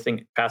problem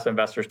facing passive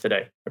investors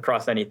today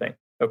across anything.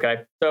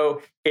 Okay.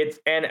 So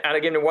and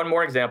again, one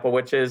more example,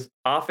 which is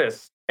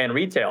office and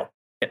retail.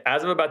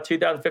 As of about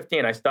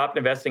 2015, I stopped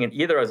investing in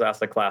either of those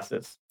asset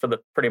classes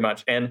pretty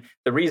much. And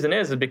the reason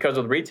is because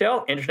with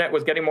retail, internet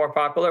was getting more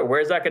popular.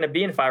 Where's that going to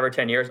be in 5 or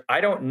 10 years? I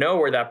don't know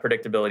where that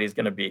predictability is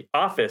going to be.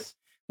 Office,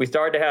 we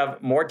started to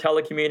have more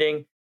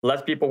telecommuting,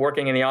 less people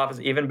working in the office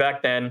even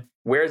back then.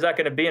 Where is that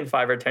going to be in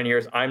 5 or 10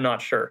 years? I'm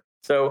not sure.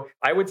 So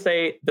I would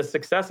say the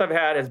success I've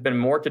had has been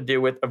more to do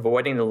with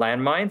avoiding the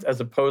landmines as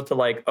opposed to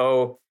like,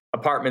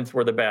 apartments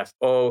were the best.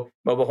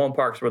 Mobile home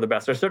parks were the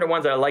best. There's certain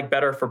ones that I like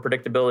better for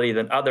predictability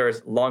than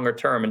others longer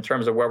term in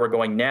terms of where we're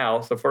going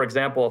now. So for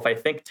example, if I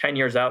think 10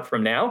 years out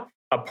from now,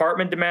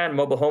 apartment demand,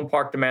 mobile home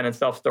park demand, and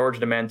self-storage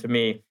demand to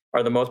me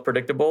are the most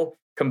predictable,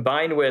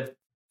 combined with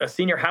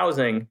senior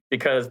housing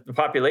because the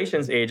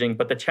population's aging.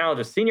 But the challenge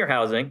of senior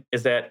housing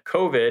is that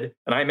COVID,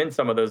 and I'm in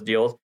some of those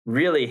deals,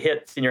 really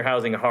hit senior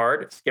housing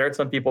hard, scared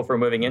some people from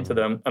moving into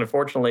them.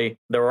 Unfortunately,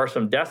 there are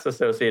some deaths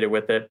associated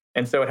with it.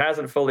 And so it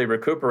hasn't fully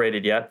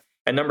recuperated yet.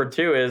 And number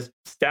 2 is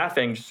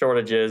staffing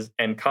shortages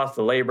and cost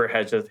of labor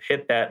has just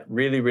hit that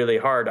really, really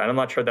hard. And I'm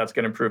not sure that's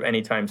going to improve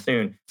anytime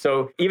soon.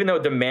 So even though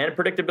demand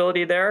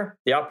predictability there,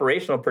 the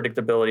operational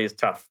predictability is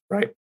tough,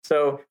 right?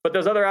 So, but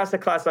those other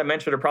asset classes I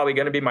mentioned are probably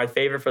going to be my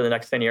favorite for the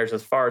next 10 years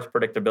as far as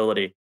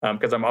predictability,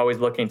 because I'm always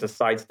looking to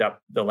sidestep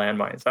the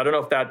landmines. I don't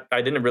know if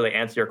I didn't really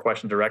answer your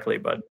question directly,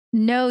 but.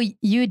 No,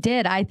 you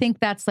did. I think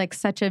that's like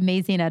such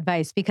amazing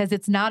advice because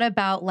it's not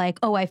about like,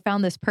 oh, I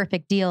found this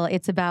perfect deal.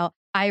 It's about,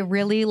 I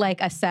really like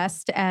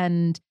assessed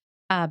and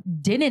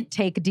didn't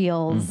take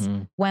deals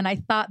when I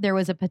thought there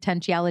was a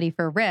potentiality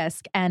for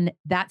risk. And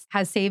that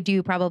has saved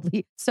you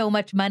probably so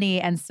much money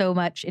and so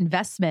much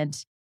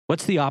investment.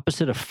 What's the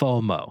opposite of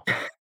FOMO?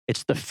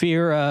 It's the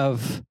fear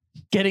of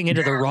getting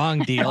into the wrong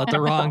deal at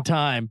the wrong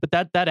time. But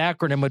that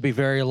acronym would be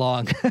very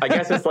long. I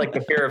guess it's like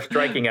the fear of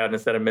striking out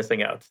instead of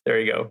missing out. There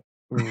you go.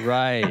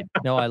 Right.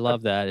 No, I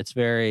love that.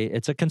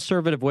 It's a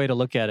conservative way to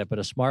look at it, but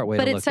a smart way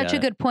to look at it. But it's such a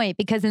good point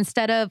because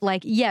instead of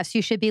like, yes,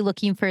 you should be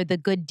looking for the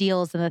good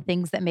deals and the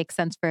things that make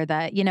sense for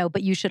that,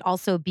 but you should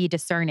also be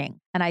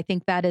discerning. And I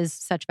think that is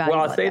such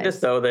valuable Well, I'll say this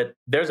though, that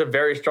there's a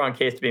very strong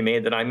case to be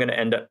made that I'm going to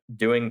end up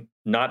doing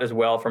not as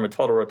well from a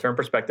total return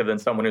perspective than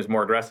someone who's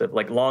more aggressive,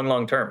 like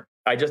long term.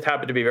 I just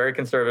happen to be very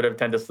conservative,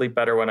 tend to sleep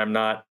better when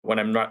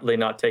I'm really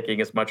not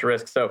taking as much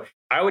risk. So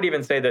I would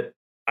even say that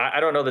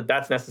I don't know that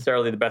that's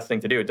necessarily the best thing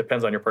to do. It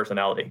depends on your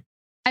personality.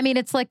 I mean,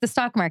 it's like the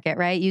stock market,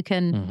 right? You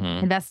can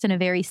invest in a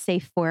very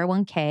safe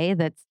 401k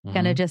that's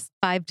going to just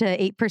 5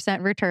 to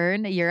 8%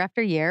 return year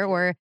after year,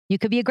 or you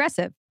could be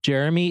aggressive.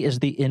 Jeremy is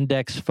the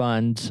index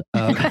fund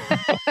of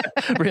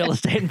real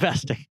estate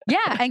investing.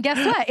 Yeah. And guess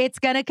what? It's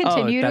going to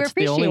continue to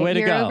appreciate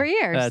year over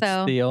year.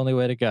 That's the only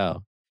way to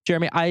go.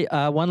 Jeremy,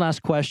 one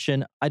last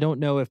question. I don't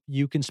know if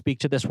you can speak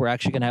to this. We're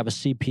actually going to have a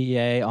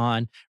CPA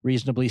on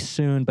reasonably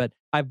soon, but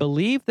I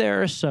believe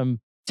there are some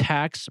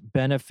tax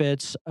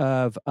benefits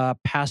of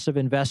passive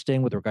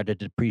investing with regard to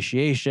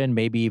depreciation,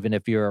 maybe even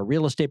if you're a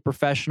real estate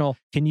professional.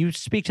 Can you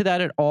speak to that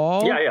at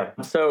all? Yeah.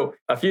 So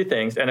a few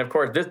things. And of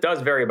course, this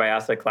does vary by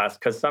asset class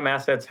because some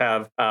assets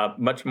have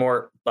much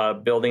more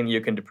building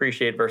you can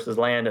depreciate versus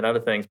land and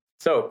other things.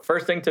 So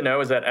first thing to know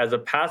is that as a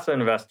passive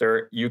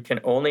investor, you can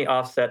only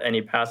offset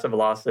any passive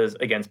losses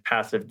against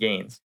passive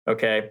gains.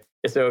 Okay.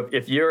 So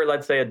if you're,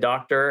 let's say, a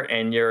doctor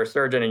and you're a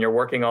surgeon and you're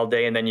working all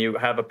day and then you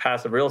have a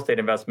passive real estate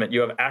investment, you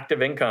have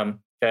active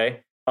income,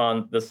 okay,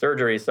 on the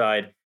surgery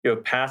side, you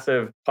have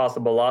passive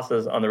possible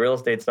losses on the real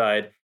estate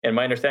side. And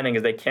my understanding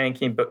is they can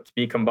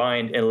be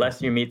combined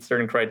unless you meet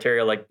certain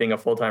criteria, like being a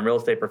full-time real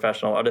estate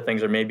professional, other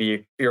things, or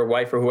maybe your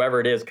wife or whoever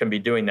it is can be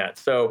doing that.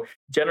 So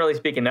generally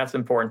speaking, that's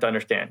important to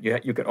understand.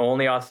 You can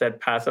only offset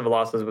passive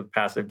losses with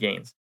passive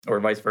gains or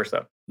vice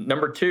versa.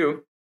 Number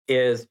two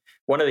is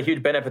one of the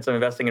huge benefits of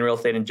investing in real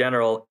estate in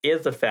general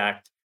is the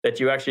fact that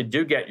you actually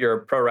do get your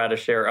pro rata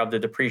share of the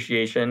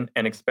depreciation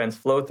and expense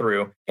flow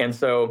through. And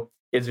so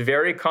it's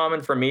very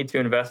common for me to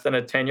invest in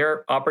a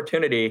 10-year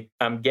opportunity,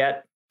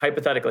 get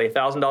hypothetically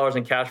 $1,000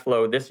 in cash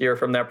flow this year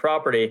from that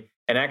property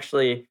and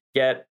actually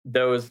get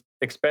those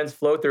expense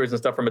flow throughs and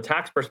stuff from a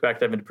tax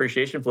perspective and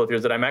depreciation flow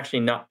throughs that I'm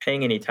actually not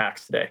paying any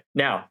tax today.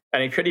 Now,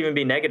 and it could even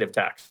be negative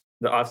tax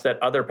to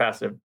offset other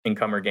passive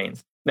income or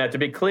gains. Now, to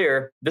be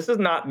clear, this is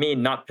not me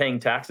not paying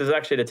taxes.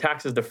 Actually, the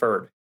tax is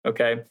deferred,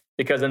 okay?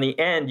 Because in the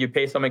end, you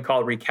pay something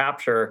called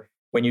recapture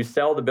when you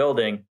sell the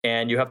building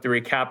and you have to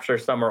recapture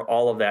some or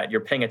all of that.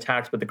 You're paying a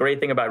tax. But the great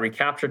thing about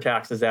recapture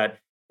tax is that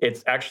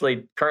it's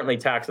actually currently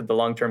taxed at the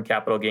long-term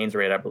capital gains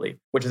rate, I believe,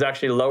 which is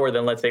actually lower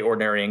than, let's say,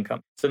 ordinary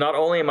income. So not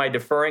only am I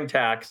deferring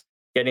tax,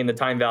 getting the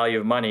time value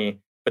of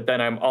money, but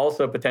then I'm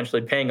also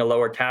potentially paying a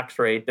lower tax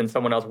rate than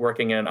someone else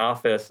working in an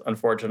office,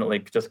 unfortunately,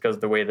 just because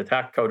the way the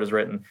tax code is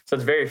written. So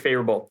it's very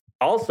favorable.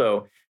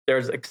 Also,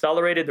 there's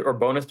accelerated or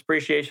bonus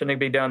depreciation to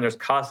be done. There's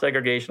cost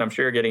segregation. I'm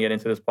sure you're getting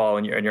into this, Paul,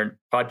 in your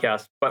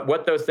podcast. But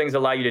what those things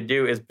allow you to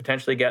do is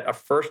potentially get a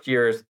first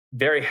year's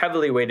very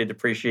heavily weighted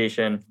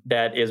depreciation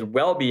that is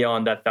well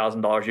beyond that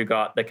 $1,000 you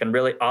got that can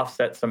really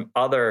offset some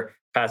other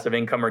passive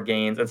income or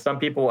gains. And some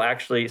people will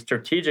actually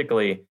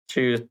strategically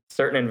choose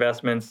certain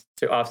investments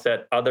to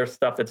offset other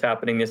stuff that's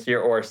happening this year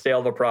or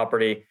sale of a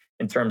property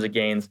in terms of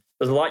gains.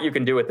 There's a lot you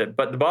can do with it.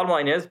 But the bottom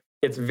line is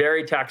it's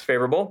very tax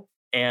favorable.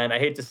 And I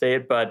hate to say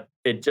it, but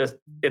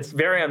it's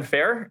very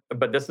unfair.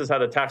 But this is how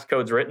the tax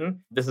code's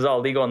written. This is all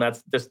legal, and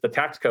that's just the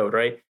tax code,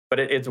 right? But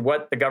it's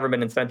what the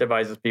government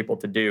incentivizes people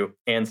to do.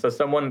 And so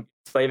someone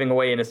slaving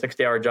away in a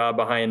 60-hour job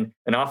behind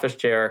an office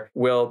chair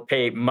will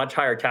pay much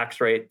higher tax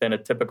rate than a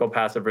typical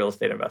passive real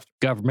estate investor.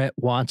 Government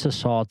wants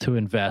us all to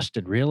invest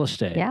in real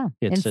estate. Yeah,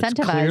 it's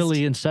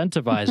clearly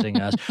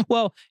incentivizing us.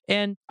 Well,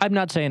 and I'm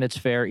not saying it's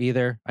fair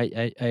either.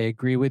 I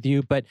agree with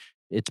you, but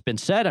it's been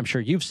said, I'm sure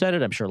you've said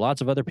it, I'm sure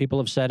lots of other people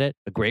have said it,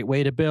 a great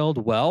way to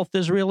build wealth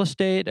is real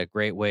estate, a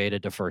great way to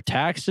defer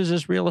taxes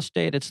is real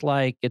estate.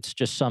 It's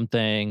just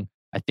something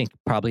I think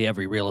probably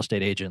every real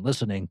estate agent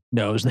listening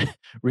knows that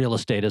real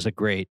estate is a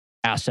great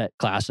asset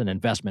class and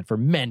investment for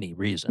many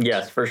reasons.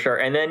 Yes, for sure.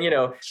 And then,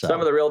 some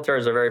of the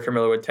realtors are very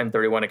familiar with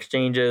 1031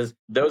 exchanges.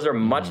 Those are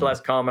much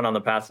less common on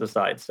the passive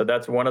side. So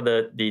that's one of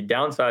the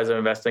downsides of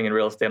investing in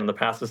real estate on the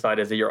passive side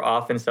is that you're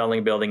often selling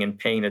a building and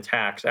paying the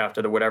tax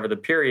after whatever the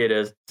period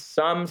is.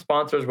 Some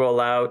sponsors will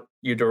allow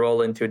you to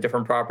roll into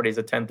different properties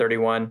at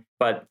 1031,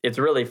 but it's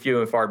really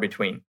few and far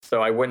between.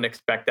 So I wouldn't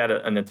expect that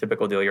in the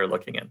typical deal you're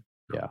looking in.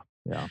 Yeah.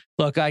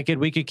 Look,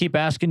 we could keep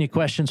asking you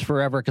questions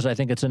forever because I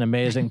think it's an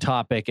amazing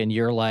topic and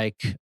you're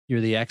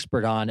the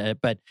expert on it.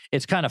 But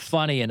it's kind of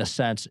funny in a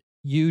sense.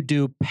 You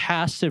do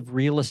passive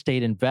real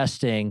estate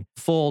investing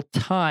full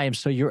time.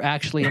 So you're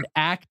actually an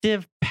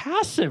active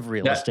passive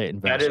real estate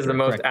investor. That is the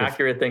most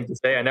accurate thing to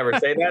say. I never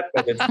say that,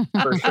 but it's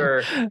for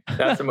sure.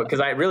 That's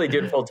because I really do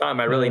it full time.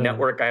 I really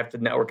network. I have to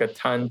network a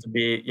ton to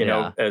be,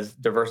 as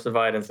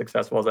diversified and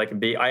successful as I can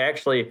be.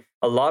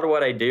 A lot of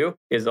what I do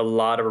is a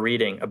lot of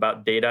reading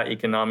about data,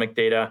 economic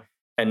data,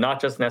 and not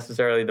just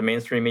necessarily the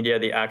mainstream media,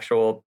 the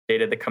actual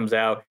data that comes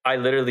out. I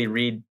literally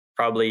read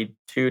probably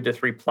 2 to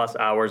 3 plus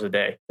hours a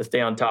day to stay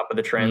on top of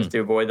the trends, to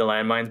avoid the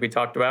landmines we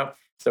talked about.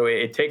 So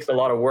it takes a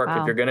lot of work.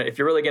 Wow. If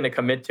you're really going to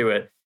commit to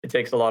it, it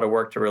takes a lot of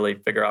work to really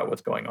figure out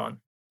what's going on.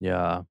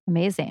 Yeah.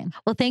 Amazing.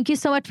 Well, thank you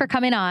so much for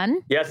coming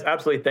on. Yes,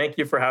 absolutely. Thank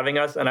you for having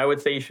us. And I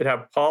would say you should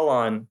have Paul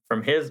on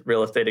from his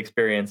real estate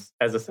experience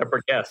as a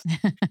separate guest.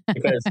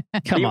 Because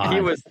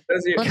he was, those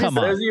of you who don't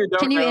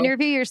Can you know,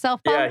 interview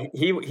yourself, Paul? Yeah,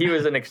 he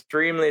was an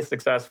extremely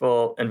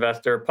successful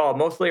investor. Paul,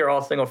 mostly are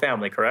all single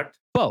family, correct?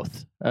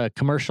 Both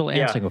commercial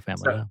and single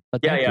family. So,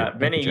 But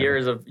many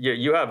years of,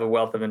 you have a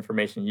wealth of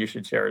information you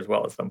should share as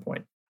well at some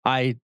point.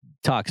 I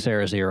talk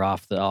Sarah's ear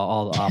off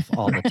all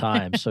the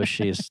time, so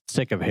she's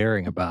sick of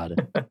hearing about it.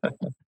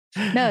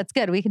 No, it's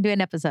good. We can do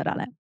an episode on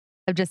it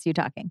of just you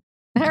talking.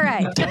 All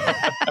right.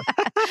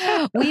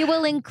 We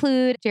will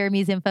include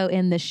Jeremy's info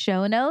in the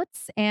show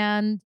notes,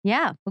 and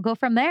we'll go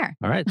from there.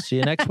 All right. See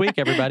you next week,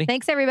 everybody.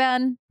 Thanks,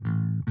 everyone.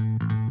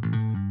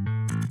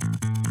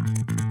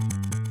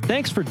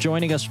 Thanks for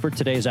joining us for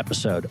today's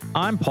episode.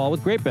 I'm Paul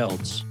with Great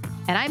Builds.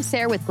 And I'm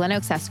Sarah with Glen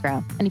Oaks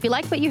Escrow. And if you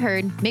like what you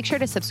heard, make sure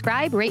to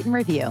subscribe, rate, and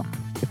review.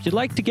 If you'd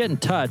like to get in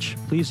touch,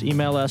 please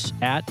email us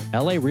at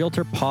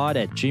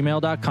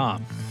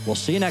larealtorpod@gmail.com. We'll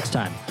see you next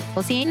time.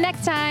 We'll see you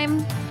next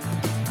time.